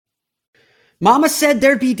Mama said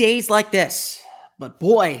there'd be days like this, but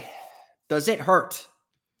boy, does it hurt.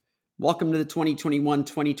 Welcome to the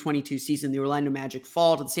 2021-2022 season. The Orlando Magic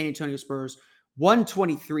fall to the San Antonio Spurs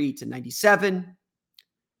 123-97.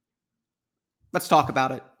 Let's talk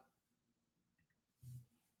about it.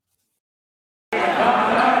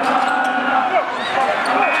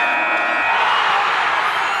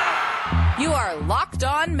 You are Locked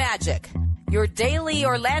On Magic, your daily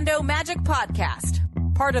Orlando Magic podcast,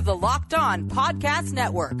 part of the Locked On Podcast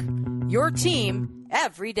Network, your team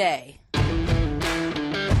every day.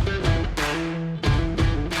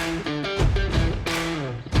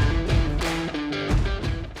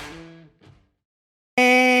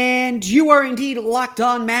 And you are indeed Locked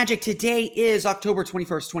On Magic. Today is October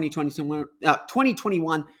 21st,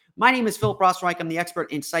 2021. My name is Philip Rossreich. I'm the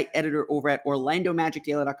expert and site editor over at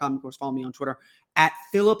OrlandoMagicDaily.com. Of course, follow me on Twitter at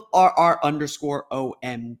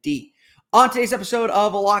PhilipRR_OMD. On today's episode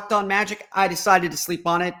of Locked On Magic, I decided to sleep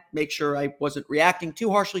on it, make sure I wasn't reacting too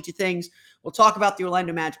harshly to things. We'll talk about the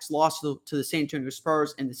Orlando Magic's loss to the San Antonio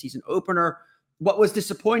Spurs in the season opener, what was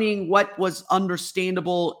disappointing, what was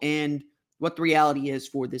understandable, and what the reality is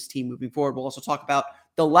for this team moving forward. We'll also talk about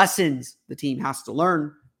the lessons the team has to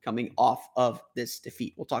learn coming off of this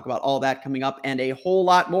defeat. We'll talk about all that coming up and a whole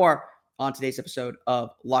lot more on today's episode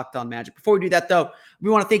of Locked On Magic. Before we do that, though,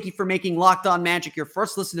 we want to thank you for making Locked On Magic your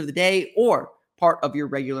first listen of the day or part of your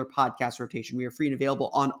regular podcast rotation. We are free and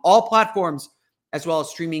available on all platforms, as well as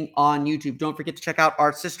streaming on YouTube. Don't forget to check out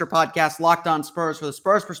our sister podcast, Locked On Spurs, for the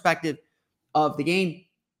Spurs perspective of the game.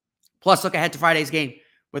 Plus, look ahead to Friday's game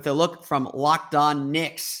with a look from Locked On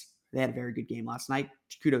Knicks. They had a very good game last night.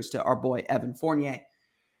 Kudos to our boy, Evan Fournier.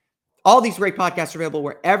 All these great podcasts are available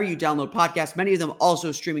wherever you download podcasts. Many of them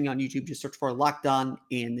also streaming on YouTube. Just search for Locked On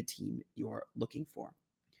and the team you're looking for.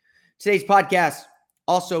 Today's podcast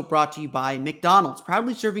also brought to you by McDonald's,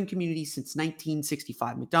 proudly serving communities since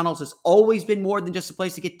 1965. McDonald's has always been more than just a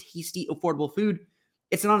place to get tasty, affordable food.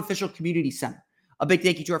 It's an unofficial community center. A big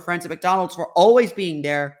thank you to our friends at McDonald's for always being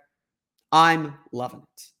there. I'm loving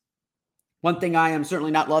it. One thing I am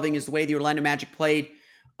certainly not loving is the way the Orlando Magic played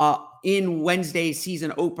in Wednesday's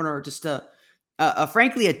season opener. Just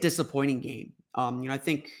frankly, a disappointing game. I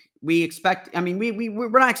think we're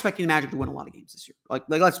not expecting the Magic to win a lot of games this year. Like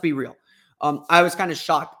let's be real. I was kind of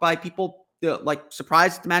shocked by people,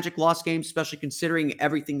 surprised the Magic lost games, especially considering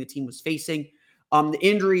everything the team was facing. The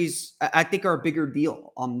injuries, I think, are a bigger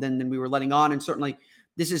deal than we were letting on. And certainly,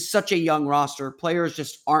 this is such a young roster. Players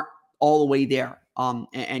just aren't all the way there.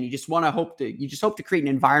 And you just want to hope to create an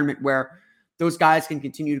environment where those guys can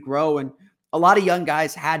continue to grow. And a lot of young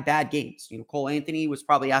guys had bad games. Cole Anthony was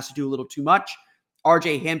probably asked to do a little too much.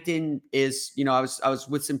 RJ Hampton is, I was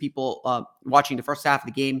with some people watching the first half of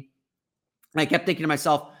the game, and I kept thinking to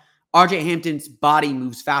myself, RJ Hampton's body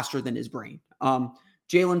moves faster than his brain.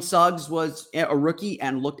 Jalen Suggs was a rookie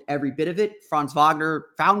and looked every bit of it. Franz Wagner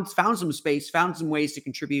found some space, found some ways to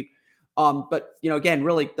contribute. But again,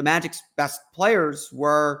 really, the Magic's best players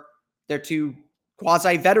were their two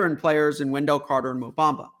quasi-veteran players in Wendell Carter and Mo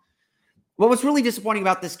Bamba. What was really disappointing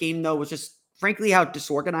about this game, though, was just frankly how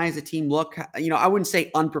disorganized the team looked. I wouldn't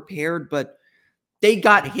say unprepared, but they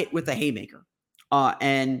got hit with a haymaker.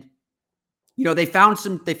 And they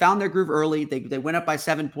found their groove early. They went up by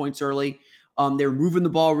 7 points early. They were moving the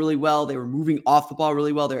ball really well. They were moving off the ball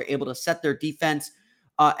really well. They were able to set their defense.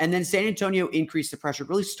 And then San Antonio increased the pressure.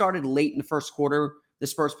 It really started late in the first quarter. The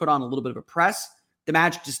Spurs put on a little bit of a press. The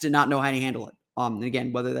Magic just did not know how to handle it. And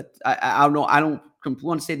again, whether that, I don't know. I don't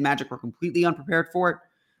want to say the Magic were completely unprepared for it.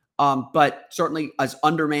 But certainly as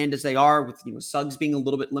undermanned as they are, with Suggs being a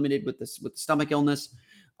little bit limited with the stomach illness,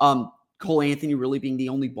 Cole Anthony really being the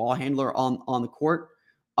only ball handler on the court,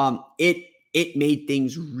 it made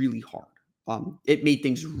things really hard. It made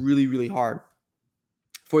things really, really hard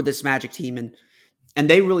for this Magic team, and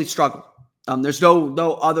they really struggled. There's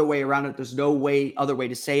no other way around it. There's no other way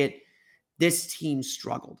to say it. This team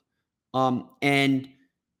struggled. And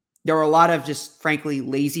there were a lot of just frankly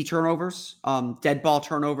lazy turnovers, dead ball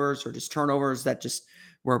turnovers, or just turnovers that just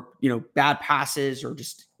were, bad passes or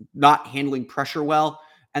just not handling pressure well.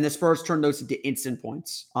 And the Spurs turned those into instant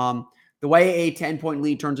points. The way a 10-point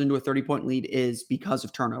lead turns into a 30-point lead is because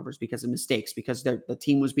of turnovers, because of mistakes, because the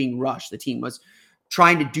team was being rushed. The team was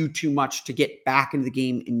trying to do too much to get back into the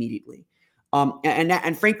game immediately.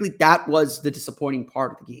 And frankly, that was the disappointing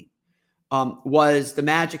part of the game, was the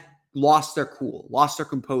Magic lost their cool, lost their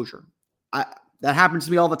composure. That happens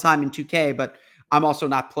to me all the time in 2K, but I'm also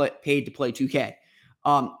not paid to play 2K.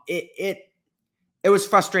 It was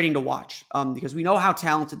frustrating to watch because we know how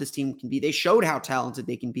talented this team can be. They showed how talented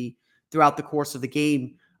they can be throughout the course of the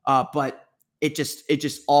game, but it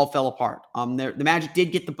just all fell apart. The Magic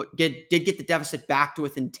did get the deficit back to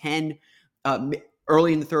within 10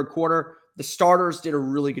 early in the third quarter. The starters did a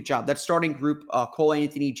really good job. That starting group, Cole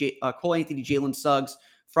Anthony, Jalen Suggs,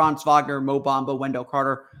 Franz Wagner, Mo Bamba, Wendell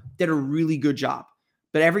Carter, did a really good job.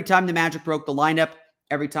 But every time the Magic broke the lineup,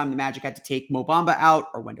 every time the Magic had to take Mo Bamba out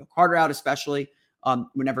or Wendell Carter out, especially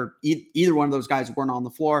whenever either one of those guys weren't on the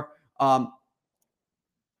floor,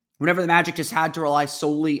 whenever the Magic just had to rely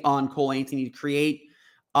solely on Cole Anthony to create,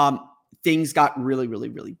 things got really, really,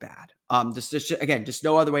 really bad. Just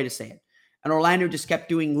no other way to say it. And Orlando just kept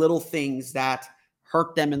doing little things that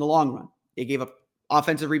hurt them in the long run. They gave up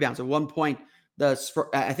offensive rebounds. At one point,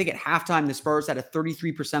 I think at halftime, the Spurs had a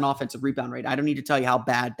 33% offensive rebound rate. I don't need to tell you how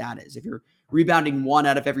bad that is. If you're rebounding 1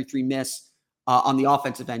 out of every 3 miss on the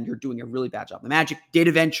offensive end, you're doing a really bad job. The Magic did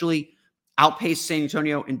eventually outpace San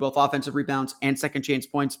Antonio in both offensive rebounds and second chance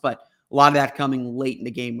points, but a lot of that coming late in the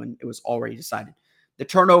game when it was already decided. The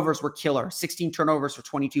turnovers were killer. 16 turnovers for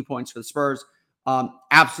 22 points for the Spurs.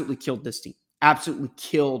 Absolutely killed this team. Absolutely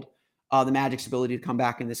killed the Magic's ability to come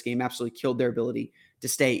back in this game. Absolutely killed their ability to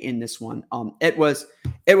stay in this one. It was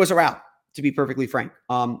a rout, to be perfectly frank.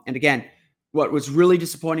 And again, what was really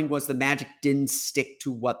disappointing was the Magic didn't stick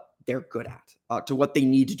to what they're good at, to what they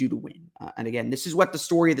need to do to win. And again, this is what the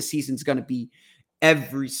story of the season is going to be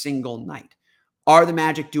every single night. Are the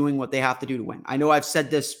Magic doing what they have to do to win? I know I've said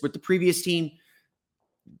this with the previous team.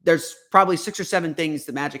 There's probably 6 or 7 things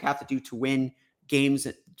the Magic have to do to win games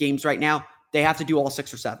right now. They have to do all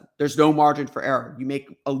 6 or 7. There's no margin for error. You make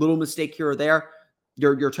a little mistake here or there,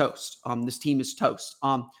 you're toast. This team is toast.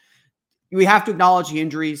 We have to acknowledge the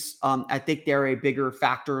injuries. I think they're a bigger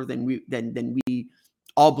factor than we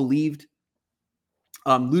all believed.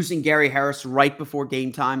 Losing Gary Harris right before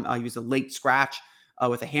game time. He was a late scratch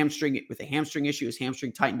with a hamstring issue. His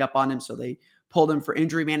hamstring tightened up on him, so they pulled him for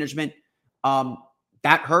injury management.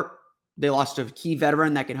 That hurt. They lost a key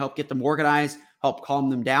veteran that can help get them organized, help calm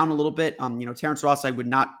them down a little bit. Terrence Ross, I would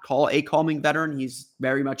not call a calming veteran. He's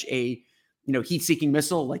very much a, heat-seeking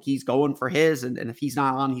missile. Like, he's going for his, and if he's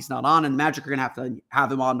not on, he's not on. And the Magic are going to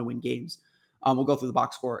have him on to win games. We'll go through the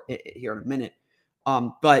box score here in a minute.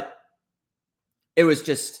 But it was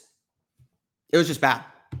just bad.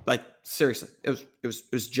 Like, seriously, it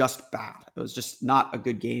was just bad. It was just not a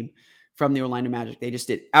good game from the Orlando Magic. They just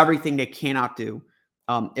did everything they cannot do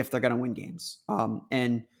if they're going to win games.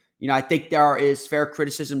 And I think there is fair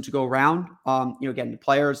criticism to go around. Again, the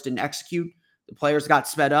players didn't execute. The players got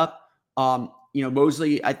sped up. Jamal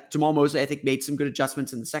Mosley, I think, made some good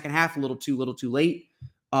adjustments in the second half, a little too late.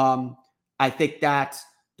 I think that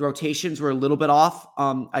the rotations were a little bit off.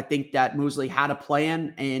 I think that Mosley had a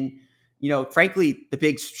plan, and frankly, the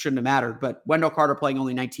bigs shouldn't have mattered. But Wendell Carter playing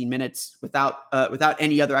only 19 minutes without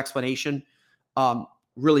any other explanation,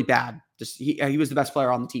 really bad. Just he was the best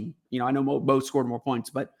player on the team. I know Mo scored more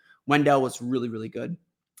points, but Wendell was really, really good.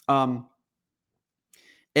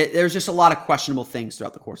 There's just a lot of questionable things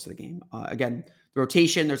throughout the course of the game. Again, the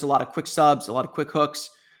rotation, there's a lot of quick subs, a lot of quick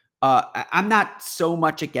hooks. I'm not so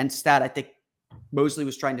much against that. I think Mosley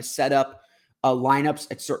was trying to set up lineups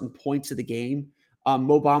at certain points of the game.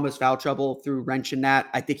 Mo Bamba's foul trouble through wrenching that.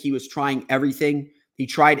 I think he was trying everything. He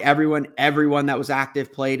tried everyone that was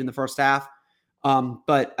active played in the first half.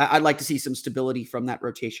 But I'd like to see some stability from that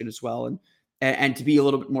rotation as well, and to be a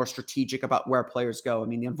little bit more strategic about where players go. I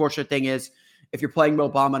mean, the unfortunate thing is, if you're playing Mo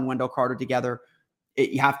Bamba and Wendell Carter together,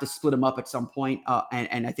 you have to split them up at some point.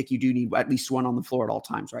 And I think you do need at least one on the floor at all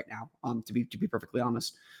times right now, to be perfectly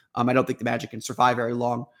honest. I don't think the Magic can survive very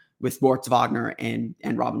long with Moritz Wagner and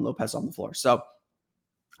Robin Lopez on the floor. So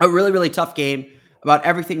a really, really tough game. About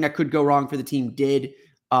everything that could go wrong for the team did.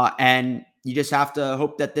 And you just have to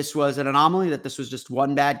hope that this was an anomaly, that this was just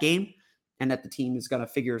one bad game, and that the team is going to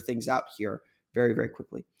figure things out here very, very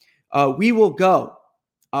quickly. We will go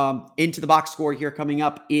into the box score here coming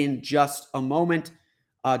up in just a moment.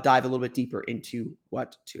 Dive a little bit deeper into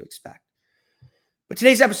what to expect. But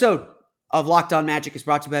today's episode of Locked On Magic is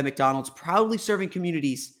brought to you by McDonald's, proudly serving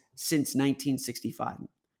communities since 1965.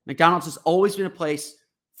 McDonald's has always been a place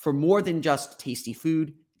for more than just tasty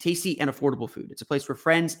food, tasty and affordable food. It's a place where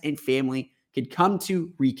friends and family can come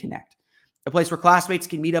to reconnect. A place where classmates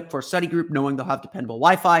can meet up for a study group knowing they'll have dependable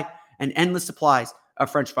Wi-Fi and endless supplies of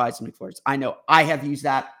French fries and McFlurries. I know I have used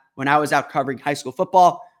that when I was out covering high school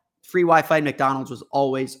football. Free Wi-Fi at McDonald's was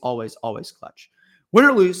always, always, always clutch. Win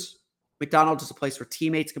or lose, McDonald's is a place where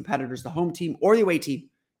teammates, competitors, the home team, or the away team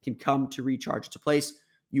can come to recharge. It's a place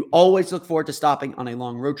you always look forward to stopping on a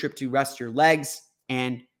long road trip to rest your legs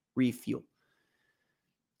and refuel.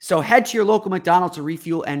 So head to your local McDonald's to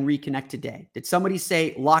refuel and reconnect today. Did somebody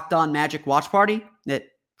say Locked On Magic Watch Party?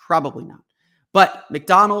 Probably not. But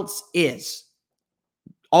McDonald's is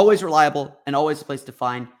always reliable and always a place to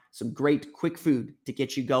find some great quick food to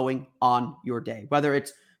get you going on your day. Whether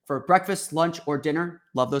it's for breakfast, lunch, or dinner,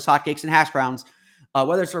 love those hotcakes and hash browns.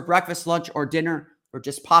 Whether it's for breakfast, lunch, or dinner, or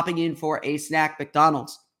just popping in for a snack,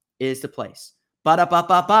 McDonald's is the place.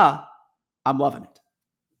 Ba-da-ba-ba-ba, I'm loving it.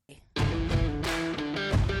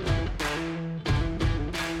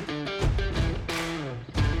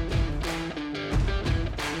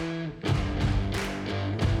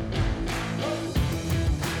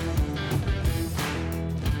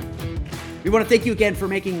 We want to thank you again for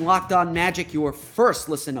making Locked On Magic your first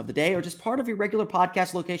listen of the day, or just part of your regular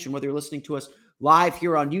podcast location, whether you're listening to us live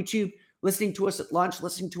here on YouTube, listening to us at lunch,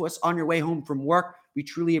 listening to us on your way home from work. We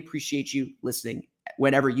truly appreciate you listening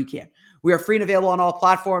whenever you can. We are free and available on all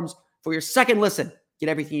platforms. For your second listen, get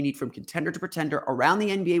everything you need from contender to pretender around the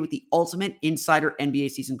NBA with the ultimate insider NBA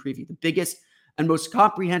season preview, the biggest and most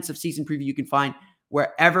comprehensive season preview you can find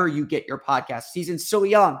wherever you get your podcast. Season's so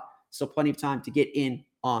young, still plenty of time to get in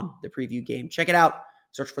on the preview game. Check it out.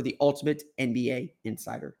 Search for the ultimate NBA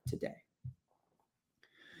insider today.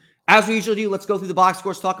 As we usually do, let's go through the box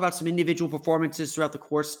scores, talk about some individual performances throughout the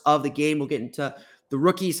course of the game. We'll get into the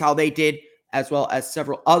rookies, how they did, as well as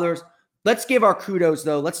several others. Let's give our kudos,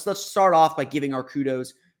 though. Let's start off by giving our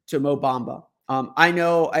kudos to Mo Bamba. I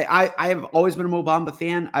know I have always been a Mo Bamba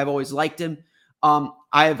fan. I've always liked him.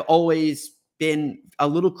 I've always been a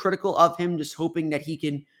little critical of him, just hoping that he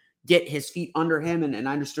can get his feet under him. And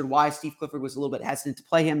I understood why Steve Clifford was a little bit hesitant to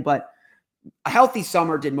play him. But a healthy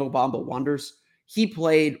summer did Mo Bamba wonders. He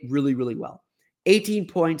played really, really well. 18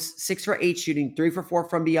 points, 6 for 8 shooting, 3 for 4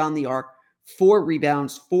 from beyond the arc, 4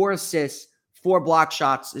 rebounds, 4 assists, 4 block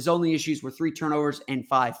shots. His only issues were 3 turnovers and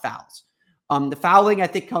 5 fouls. The fouling, I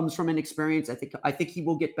think, comes from inexperience. I think he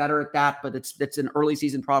will get better at that, but it's an early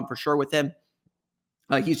season problem for sure with him.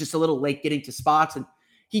 He's just a little late getting to spots, and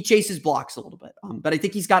he chases blocks a little bit. But I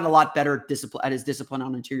think he's gotten a lot better at his discipline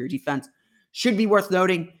on interior defense. Should be worth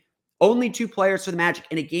noting, only 2 players for the Magic.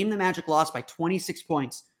 In a game the Magic lost by 26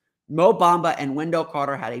 points, Mo Bamba and Wendell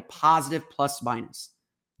Carter had a positive plus-minus.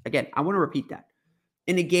 Again, I want to repeat that.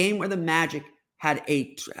 In a game where the Magic had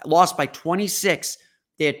a loss by 26,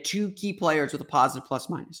 they had 2 key players with a positive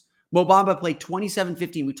plus-minus. Mo Bamba played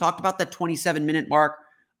 27-15. We talked about that 27-minute mark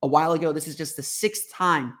a while ago. This is just the 6th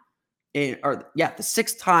time the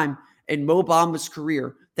 6th time in Mo Bamba's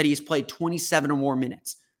career that he's played 27 or more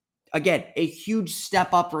minutes. Again, a huge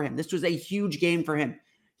step up for him. This was a huge game for him.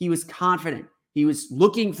 He was confident. He was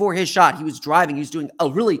looking for his shot. He was driving. He was doing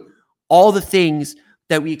really all the things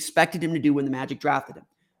that we expected him to do when the Magic drafted him.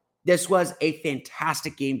 This was a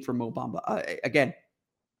fantastic game for Mo Bamba. Again,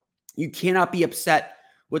 you cannot be upset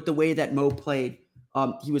with the way that Mo played.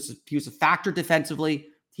 He was a factor defensively.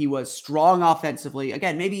 He was strong offensively.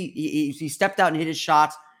 Again, maybe he stepped out and hit his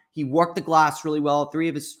shots. He worked the glass really well. 3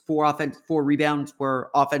 of his 4 rebounds were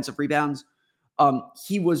offensive rebounds.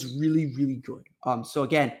 He was really, really good. So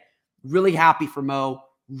again, really happy for Mo.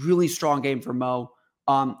 Really strong game for Mo.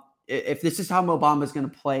 If this is how Mo Bamba is going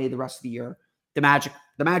to play the rest of the year, the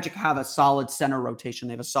Magic have a solid center rotation.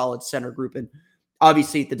 They have a solid center group. And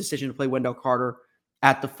obviously the decision to play Wendell Carter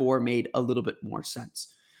at the 4 made a little bit more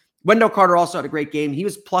sense. Wendell Carter also had a great game. He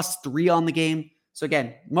was +3 on the game. So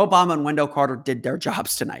again, Mo Bamba and Wendell Carter did their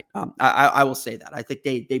jobs tonight. I will say that. I think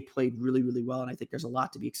they played really, really well, and I think there's a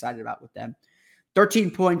lot to be excited about with them.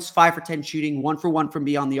 13 points, 5 for 10 shooting, 1 for 1 from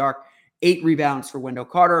beyond the arc, 8 rebounds for Wendell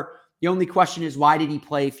Carter. The only question is, why did he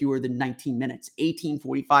play fewer than 19 minutes?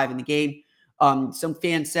 18:45 in the game. Some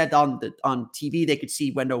fans said on TV they could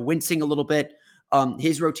see Wendell wincing a little bit.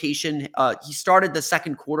 His rotation, he started the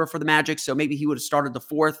second quarter for the Magic, so maybe he would have started the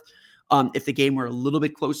fourth if the game were a little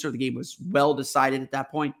bit closer. The game was well decided at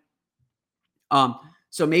that point.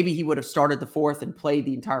 So maybe he would have started the fourth and played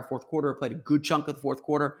the entire fourth quarter, played a good chunk of the fourth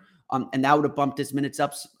quarter, and that would have bumped his minutes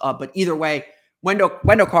up. But either way, Wendell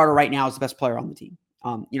Carter right now is the best player on the team.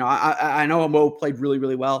 I know Mo played really,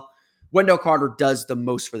 really well. Wendell Carter does the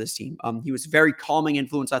most for this team. He was a very calming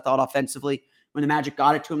influence, I thought, offensively. When the Magic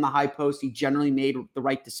got it to him in the high post, he generally made the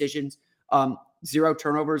right decisions. 0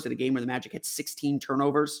 turnovers in a game where the Magic had 16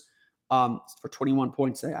 turnovers for 21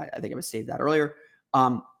 points. I think I would say that earlier.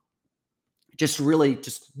 Just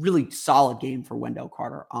really solid game for Wendell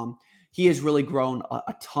Carter. He has really grown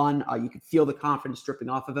a ton. You could feel the confidence dripping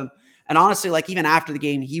off of him. And honestly, like even after the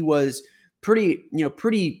game, he was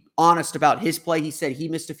pretty honest about his play. He said he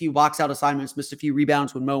missed a few box out assignments, missed a few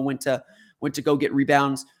rebounds when Mo went to go get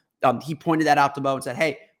rebounds. He pointed that out to Mo and said,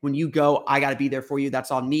 "Hey, when you go, I got to be there for you.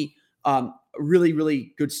 That's on me." Really,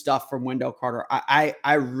 really good stuff from Wendell Carter.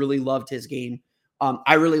 I really loved his game.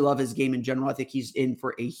 I really love his game in general. I think he's in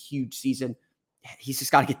for a huge season. he's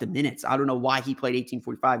just got to get the minutes. I don't know why he played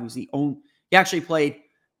 18:45. He actually played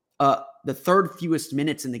the third fewest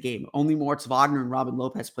minutes in the game. Only Moritz Wagner and Robin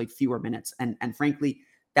Lopez played fewer minutes. And frankly,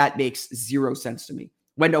 that makes zero sense to me.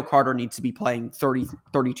 Wendell Carter needs to be playing 30,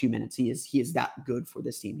 32 minutes. He is that good for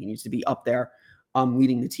this team. He needs to be up there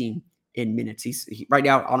leading the team in minutes. Right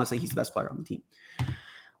now, honestly, he's the best player on the team.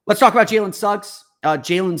 Let's talk about Jalen Suggs.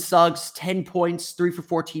 Jalen Suggs, 10 points, 3 for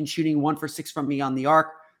 14 shooting, 1 for 6 from beyond the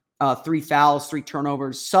arc, 3 fouls, 3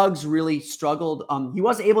 turnovers. Suggs really struggled. He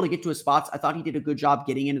was able to get to his spots. I thought he did a good job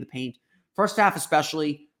getting into the paint. First half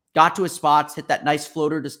especially, got to his spots, hit that nice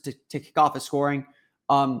floater to kick off his scoring.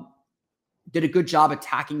 Did a good job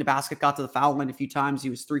attacking the basket, got to the foul line a few times. He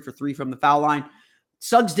was 3 for 3 from the foul line.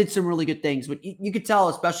 Suggs did some really good things, but you could tell,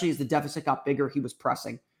 especially as the deficit got bigger, he was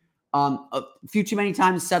pressing. A few too many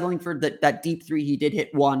times settling for that deep three. He did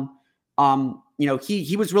hit one.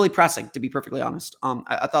 He was really pressing, to be perfectly honest.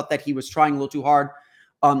 I thought that he was trying a little too hard.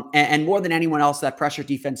 And more than anyone else, that pressure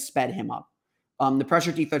defense sped him up. The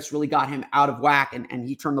pressure defense really got him out of whack, and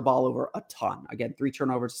he turned the ball over a ton. Again, 3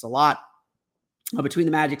 turnovers is a lot. Between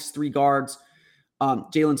the Magic's 3 guards,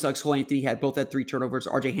 Jalen Suggs, Cole Anthony had 3 turnovers.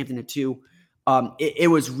 RJ Hampton had 2. It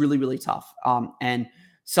was really, really tough. And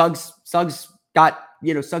Suggs got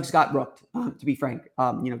rooked, to be frank.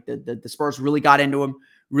 The Spurs really got into him,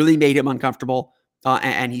 really made him uncomfortable,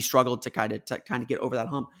 and he struggled to kind of get over that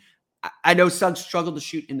hump. I know Suggs struggled to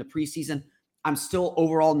shoot in the preseason. I'm still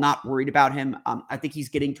overall not worried about him. I think he's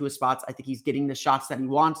getting to his spots. I think he's getting the shots that he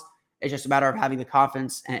wants. It's just a matter of having the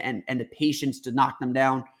confidence and the patience to knock them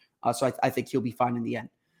down. So I think he'll be fine in the end.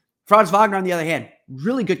 Franz Wagner, on the other hand,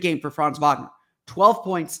 really good game for Franz Wagner. 12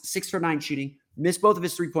 points, 6 for 9 shooting. Missed both of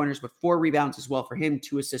his 3-pointers, but 4 rebounds as well for him.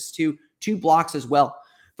 2 assists, 2 blocks as well.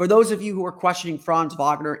 For those of you who are questioning Franz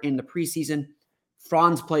Wagner in the preseason,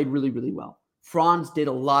 Franz played really, really well. Franz did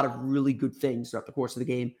a lot of really good things throughout the course of the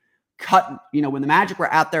game. When the Magic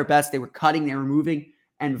were at their best, they were cutting, they were moving,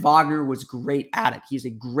 and Wagner was great at it. He's a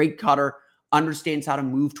great cutter, understands how to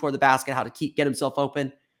move toward the basket, how to get himself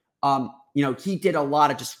open. He did a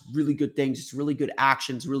lot of just really good things, just really good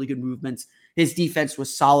actions, really good movements. His defense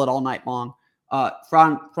was solid all night long.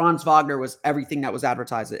 Franz Wagner was everything that was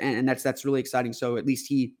advertised, and that's really exciting. So at least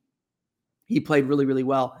he played really, really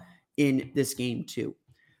well in this game too.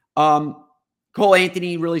 Cole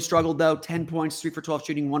Anthony really struggled though. 10 points, 3 for 12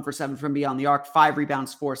 shooting, 1 for 7 from beyond the arc, 5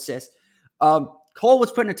 rebounds, 4 assists. Cole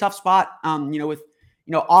was put in a tough spot.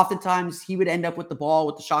 Oftentimes he would end up with the ball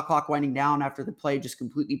with the shot clock winding down after the play just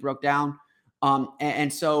completely broke down.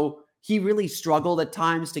 And so he really struggled at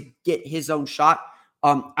times to get his own shot.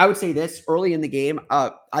 I would say this early in the game,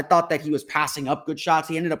 I thought that he was passing up good shots.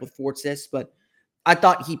 He ended up with 4 assists, but I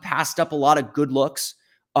thought he passed up a lot of good looks.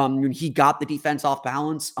 When he got the defense off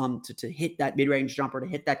balance to hit that mid-range jumper, to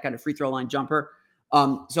hit that kind of free throw line jumper.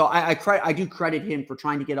 So I do credit him for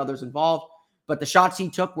trying to get others involved, but the shots he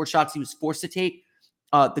took were shots he was forced to take.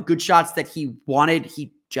 The good shots that he wanted,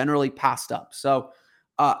 he generally passed up. So,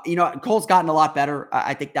 Cole's gotten a lot better.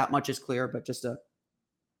 I think that much is clear, but just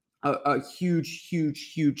a huge,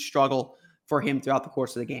 huge, huge struggle for him throughout the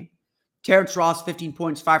course of the game. Terrence Ross, 15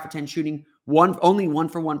 points, 5 for 10 shooting, only 1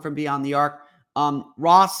 for 1 from beyond the arc.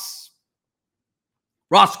 Ross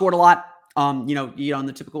scored a lot, in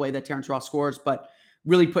the typical way that Terrence Ross scores, but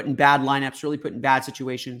really put in bad lineups, really put in bad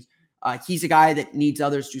situations. He's a guy that needs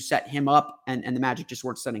others to set him up, and the Magic just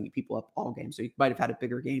weren't setting people up all game. So he might have had a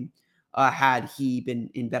bigger game had he been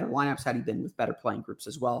in better lineups, had he been with better playing groups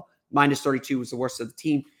as well. Minus 32 was the worst of the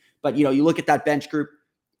team. But, you look at that bench group,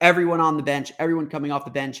 everyone on the bench, everyone coming off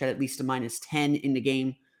the bench had at least a minus 10 in the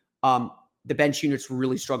game. The bench units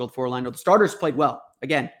really struggled for Orlando. The starters played well.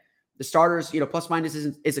 Again, the starters, plus minus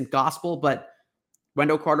isn't gospel, but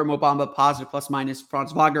Wendell Carter, Mo Bamba, positive plus minus.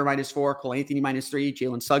 Franz Wagner, minus 4. Cole Anthony, minus 3.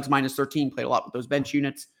 Jalen Suggs, minus 13. Played a lot with those bench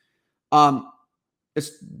units. The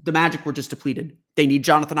Magic were just depleted. They need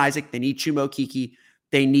Jonathan Isaac. They need Chuma Okeke.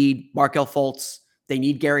 They need Markelle Fultz. They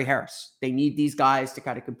need Gary Harris. They need these guys to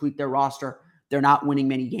kind of complete their roster. They're not winning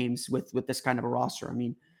many games with this kind of a roster. I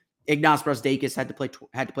mean, Ignas Brazdeikis had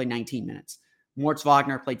to play 19 minutes. Moritz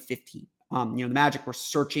Wagner played 15. The Magic were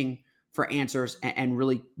searching for answers and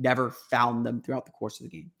really never found them throughout the course of the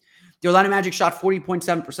game. The Orlando Magic shot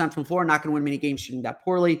 40.7% from the floor, not going to win many games shooting that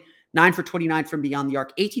poorly. 9 for 29 from beyond the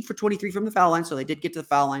arc, 18 for 23 from the foul line, so they did get to the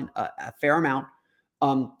foul line a fair amount.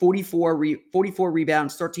 44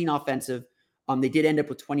 rebounds, 13 offensive. They did end up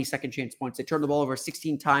with 20 second chance points. They turned the ball over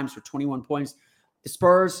 16 times for 21 points. The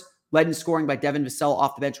Spurs led in scoring by Devin Vassell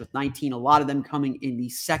off the bench with 19, a lot of them coming in the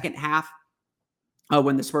second half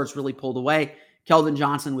when the Spurs really pulled away. Keldon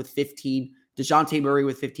Johnson with 15. DeJounte Murray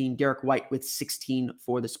with 15, Derek White with 16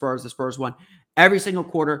 for the Spurs. The Spurs won every single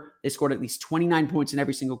quarter. They scored at least 29 points in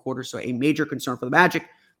every single quarter, so a major concern for the Magic.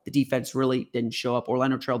 The defense really didn't show up.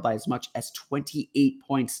 Orlando trailed by as much as 28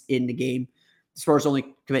 points in the game. The Spurs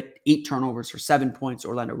only commit 8 turnovers for 7 points.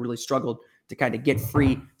 Orlando really struggled to kind of get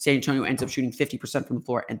free. San Antonio ends up shooting 50% from the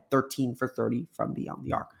floor and 13 for 30 from beyond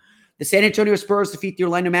the arc. The San Antonio Spurs defeat the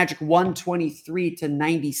Orlando Magic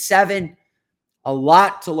 123-97. A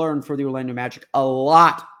lot to learn for the Orlando Magic. A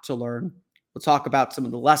lot to learn. We'll talk about some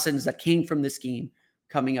of the lessons that came from this game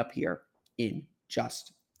coming up here in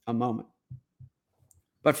just a moment.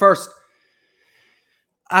 But first,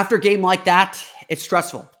 after a game like that, it's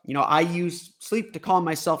stressful. I use sleep to calm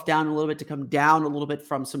myself down a little bit, to come down a little bit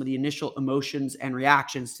from some of the initial emotions and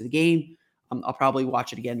reactions to the game. I'll probably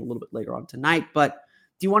watch it again a little bit later on tonight. But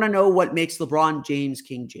do you want to know what makes LeBron James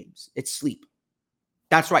King James? It's sleep.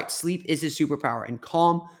 That's right. Sleep is his superpower. And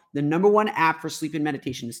Calm, the number one app for sleep and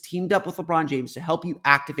meditation, is teamed up with LeBron James to help you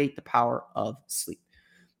activate the power of sleep.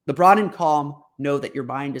 LeBron and Calm know that your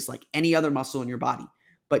mind is like any other muscle in your body,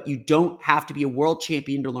 but you don't have to be a world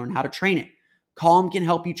champion to learn how to train it. Calm can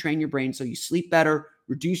help you train your brain so you sleep better,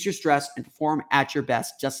 reduce your stress, and perform at your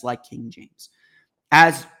best, just like King James.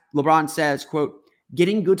 As LeBron says, quote,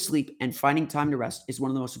 "Getting good sleep and finding time to rest is one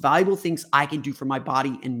of the most valuable things I can do for my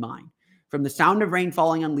body and mind. From the sound of rain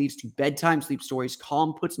falling on leaves to bedtime sleep stories,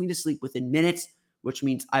 Calm puts me to sleep within minutes, which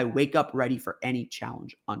means I wake up ready for any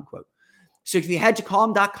challenge," unquote. So if you head to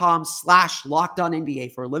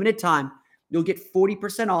calm.com/LockedOnNBA for a limited time, you'll get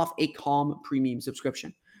 40% off a Calm premium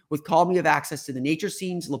subscription. With Calm, you have access to the nature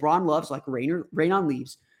scenes LeBron loves, like rain on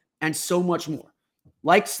leaves, and so much more,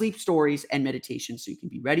 like sleep stories and meditation, so you can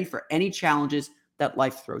be ready for any challenges that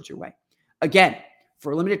life throws your way. Again,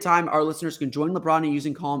 for a limited time, our listeners can join LeBron in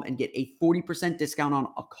using Calm and get a 40% discount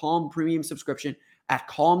on a Calm premium subscription at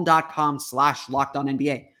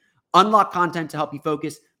calm.com/LockedOnNBA. Unlock content to help you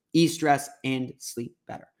focus, ease stress, and sleep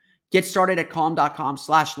better. Get started at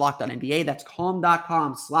calm.com/LockedOnNBA. That's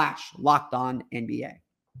calm.com/LockedOnNBA.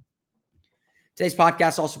 Today's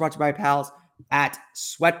podcast is also brought to you by pals at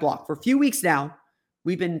Sweatblock. For a few weeks now,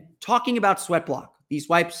 we've been talking about Sweatblock, these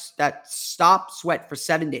wipes that stop sweat for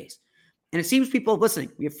 7 days. And it seems people are listening.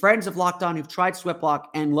 We have friends of Locked On who've tried Sweatblock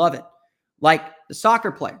and love it. Like the soccer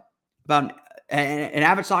player. About an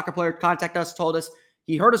avid soccer player contacted us, told us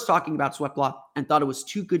he heard us talking about Sweatblock and thought it was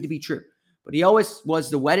too good to be true. But he always was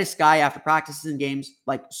the wettest guy after practices and games,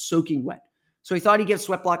 like soaking wet. So he thought he'd give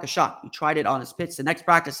Sweatblock a shot. He tried it on his pits. The next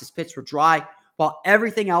practice, his pits were dry while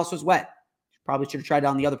everything else was wet. Probably should have tried it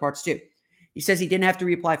on the other parts too. He says he didn't have to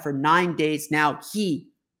reapply for 9 days. Now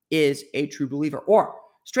he is a true believer. Or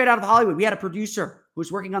straight out of Hollywood, we had a producer who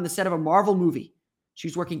was working on the set of a Marvel movie. She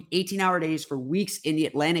was working 18-hour days for weeks in the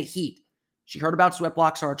Atlanta heat. She heard about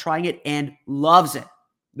Sweatblock, started trying it, and loves it.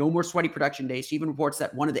 No more sweaty production days. She even reports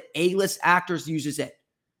that one of the A-list actors uses it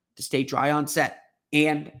to stay dry on set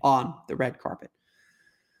and on the red carpet.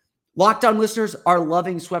 Locked On listeners are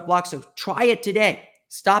loving Sweatblock, so try it today.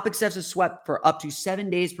 Stop excessive sweat for up to 7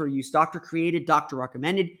 days per use. Doctor created, doctor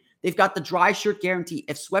recommended. They've got the dry shirt guarantee.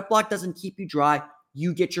 If Sweatblock doesn't keep you dry,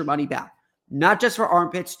 you get your money back. Not just for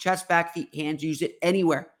armpits, chest, back, feet, hands. Use it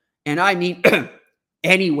anywhere. And I mean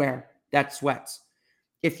anywhere that sweats.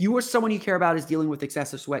 If you or someone you care about is dealing with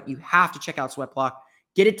excessive sweat, you have to check out Sweatblock.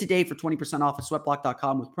 Get it today for 20% off at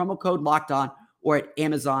sweatblock.com with promo code LOCKEDON or at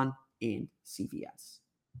Amazon and CVS.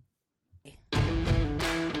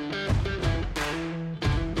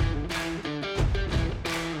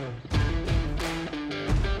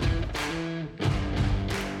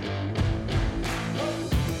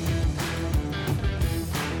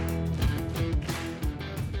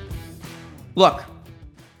 Look,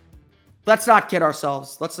 let's not kid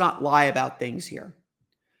ourselves. Let's not lie about things here.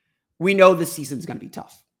 We know this season's going to be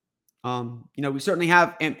tough. We certainly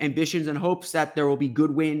have ambitions and hopes that there will be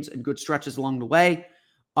good wins and good stretches along the way.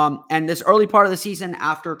 And this early part of the season,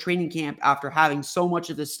 after training camp, after having so much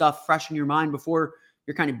of this stuff fresh in your mind before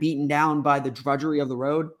you're kind of beaten down by the drudgery of the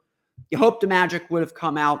road, you hope the Magic would have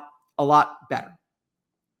come out a lot better.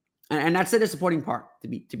 And that's the disappointing part, to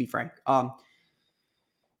be frank.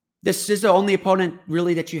 This is the only opponent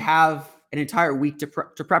really that you have an entire week to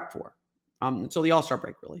prep for until the All-Star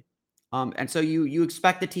break, really. And so you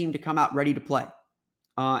expect the team to come out ready to play.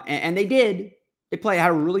 And they did. They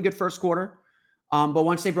had a really good first quarter. But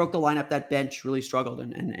once they broke the lineup, that bench really struggled.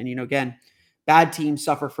 And again, bad teams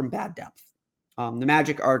suffer from bad depth. The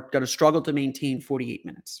Magic are going to struggle to maintain 48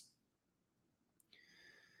 minutes.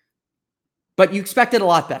 But you expected a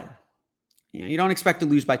lot better. You don't expect to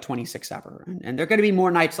lose by 26 ever. And there are going to be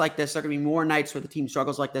more nights like this. There are going to be more nights where the team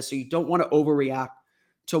struggles like this. So you don't want to overreact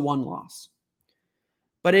to one loss.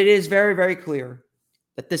 But it is very, very clear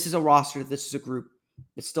that this is a roster, this is a group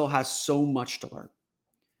that still has so much to learn,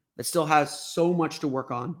 that still has so much to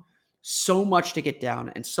work on, so much to get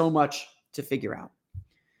down, and so much to figure out.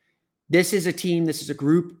 This is a team, this is a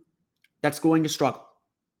group that's going to struggle.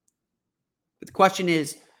 But the question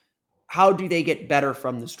is, how do they get better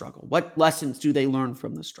from the struggle? What lessons do they learn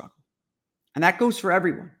from the struggle? And that goes for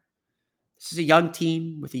everyone. This is a young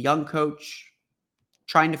team with a young coach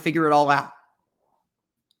trying to figure it all out.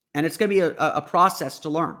 And it's going to be a process to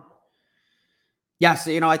learn. Yes,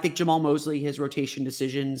 I think Jamal Mosley, his rotation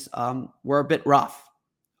decisions were a bit rough.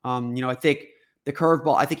 I think the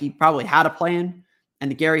curveball, I think he probably had a plan,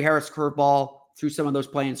 and the Gary Harris curveball threw some of those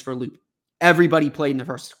plans for a loop. Everybody played in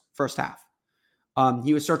the first half.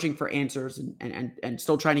 He was searching for answers and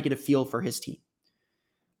still trying to get a feel for his team.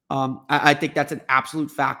 I think that's an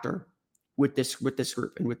absolute factor with this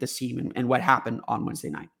group and with this team and what happened on Wednesday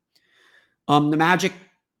night. The Magic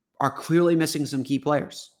are clearly missing some key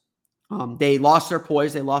players. They lost their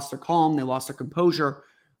poise, they lost their calm, they lost their composure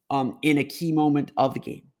in a key moment of the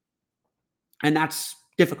game. And that's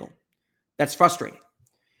difficult. That's frustrating.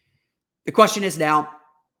 The question is now,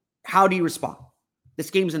 how do you respond?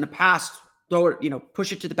 This game's in the past. Throw it,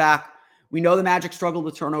 push it to the back. We know the Magic struggled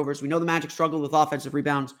with turnovers. We know the Magic struggled with offensive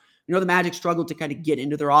rebounds. We know the Magic struggled to kind of get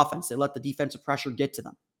into their offense. They let the defensive pressure get to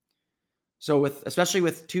them. So especially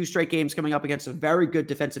with 2 straight games coming up against a very good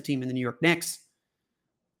defensive team in the New York Knicks,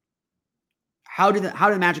 how do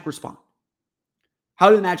the Magic respond? How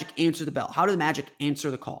do the Magic answer the bell? How do the Magic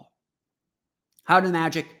answer the call? How do the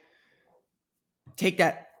Magic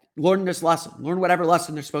learn this lesson, learn whatever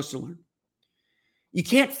lesson they're supposed to learn? You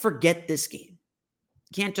can't forget this game.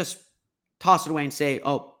 You can't just toss it away and say,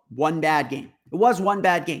 oh, one bad game. It was one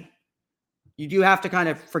bad game. You do have to kind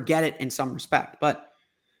of forget it in some respect. But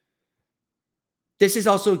this is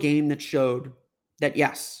also a game that showed that,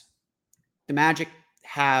 yes, the Magic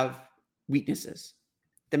have weaknesses.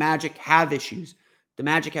 The Magic have issues. The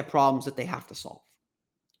Magic have problems that they have to solve.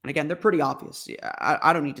 And again, they're pretty obvious.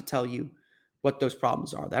 I don't need to tell you what those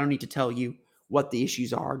problems are. I don't need to tell you what the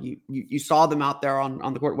issues are. You saw them out there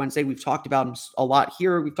on the court Wednesday. We've talked about them a lot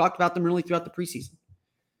here. We've talked about them really throughout the preseason.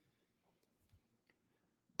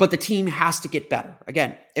 But the team has to get better.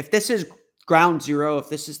 Again, if this is ground zero, if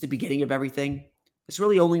this is the beginning of everything, there's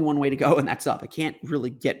really only one way to go, and that's up. It can't really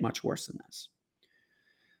get much worse than this.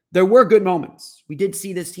 There were good moments. We did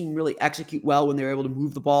see this team really execute well when they were able to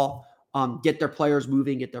move the ball, get their players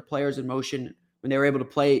moving, get their players in motion, when they were able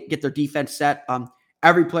to get their defense set.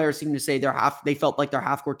 Every player seemed to say they felt like their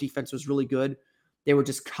half-court defense was really good. They were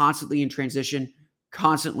just constantly in transition,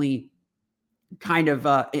 constantly kind of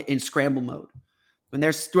in scramble mode. When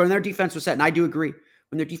their defense was set, and I do agree,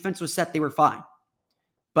 when their defense was set, they were fine.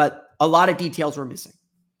 But a lot of details were missing.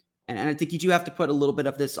 And I think you do have to put a little bit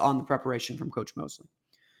of this on the preparation from Coach Mosley.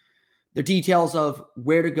 The details of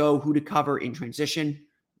where to go, who to cover in transition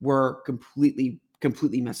were completely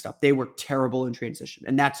messed up. They were terrible in transition.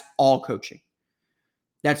 And that's all coaching.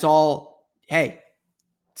 That's all, hey,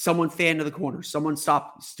 someone fan to the corner. Someone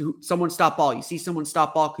stop ball. You see someone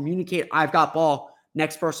stop ball, communicate, I've got ball.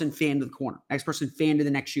 Next person fan to the corner. Next person fan to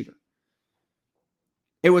the next shooter.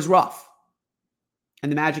 It was rough.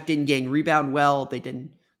 And the Magic didn't gang rebound well. They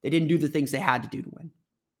didn't do the things they had to do to win.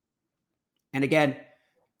 And again,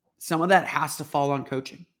 some of that has to fall on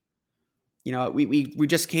coaching. We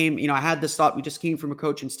just came, I had this thought, we just came from a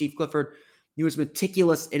coach in Steve Clifford. He was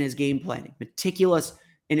meticulous in his game planning, meticulous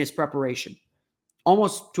in his preparation,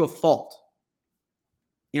 almost to a fault.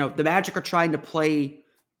 The Magic are trying to play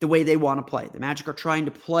the way they want to play. The Magic are trying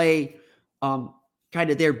to play kind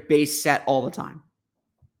of their base set all the time.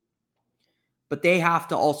 But they have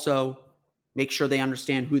to also make sure they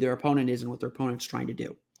understand who their opponent is and what their opponent's trying to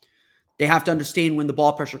do. They have to understand when the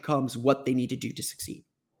ball pressure comes, what they need to do to succeed.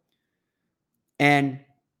 And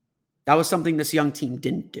that was something this young team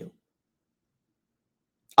didn't do.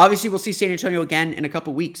 Obviously, we'll see San Antonio again in a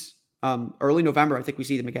couple weeks. Early November, I think we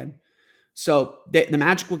see them again. So the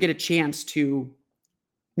Magic will get a chance to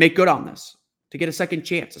make good on this, to get a second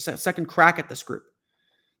chance, a second crack at this group.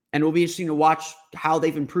 And it will be interesting to watch how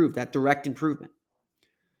they've improved, that direct improvement.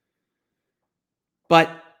 But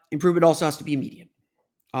improvement also has to be immediate.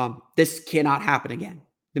 This cannot happen again.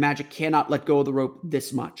 The Magic cannot let go of the rope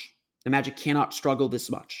this much. The Magic cannot struggle this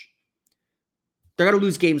much. They're going to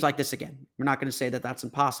lose games like this again. We're not going to say that that's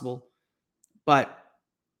impossible, but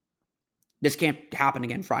this can't happen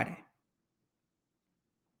again Friday.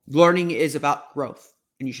 Learning is about growth,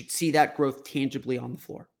 and you should see that growth tangibly on the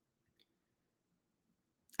floor.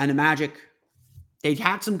 And the Magic, they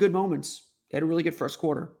had some good moments. They had a really good first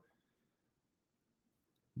quarter.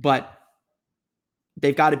 But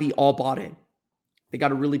they've got to be all bought in. They got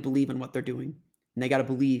to really believe in what they're doing. And they got to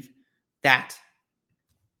believe that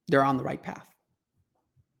they're on the right path.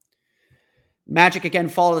 Magic again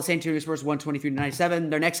follow the San Antonio Spurs 123-97.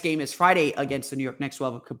 Their next game is Friday against the New York Knicks.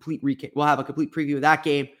 We'll have a complete recap. We'll have a complete preview of that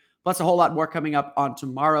game. Plus a whole lot more coming up on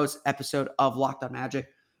tomorrow's episode of Locked On Magic.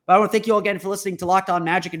 But I want to thank you all again for listening to Locked On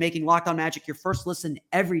Magic and making Locked On Magic your first listen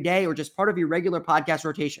every day or just part of your regular podcast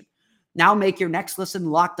rotation. Now make your next listen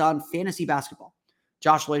Locked On Fantasy Basketball.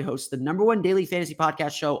 Josh Lloyd hosts the by daily fantasy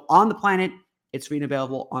podcast show on the planet. It's free and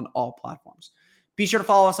available on all platforms. Be sure to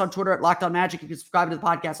follow us on Twitter at Locked On Magic. You can subscribe to the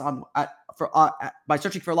podcast by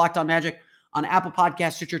searching for Locked On Magic on Apple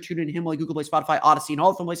Podcasts, Stitcher, TuneIn, Himalaya, Google Play, Spotify, Odyssey, and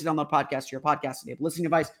all the different places to download podcasts to your podcast-enabled listening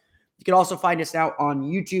device. You can also find us now on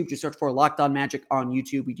YouTube. Just search for Locked On Magic on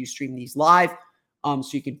YouTube. We do stream these live, so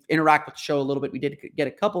you can interact with the show a little bit. We did get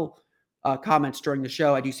a couple comments during the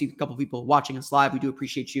show. I do see a couple people watching us live. We do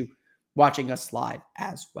appreciate you watching us live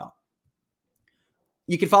as well.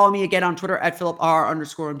 You can follow me again on Twitter at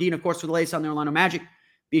PhilipR_MD. And of course, for the latest on the Orlando Magic,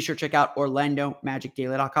 be sure to check out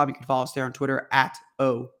OrlandoMagicDaily.com. You can follow us there on Twitter at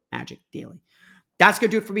OMagicDaily. That's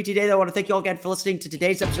going to do it for me today, though. I want to thank you all again for listening to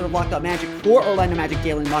today's episode of Locked On Magic for Orlando Magic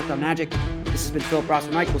Daily and Locked On Magic. This has been Philip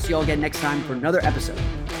Rossman-Reich. We'll see you all again next time for another episode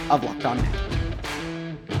of Locked On Magic.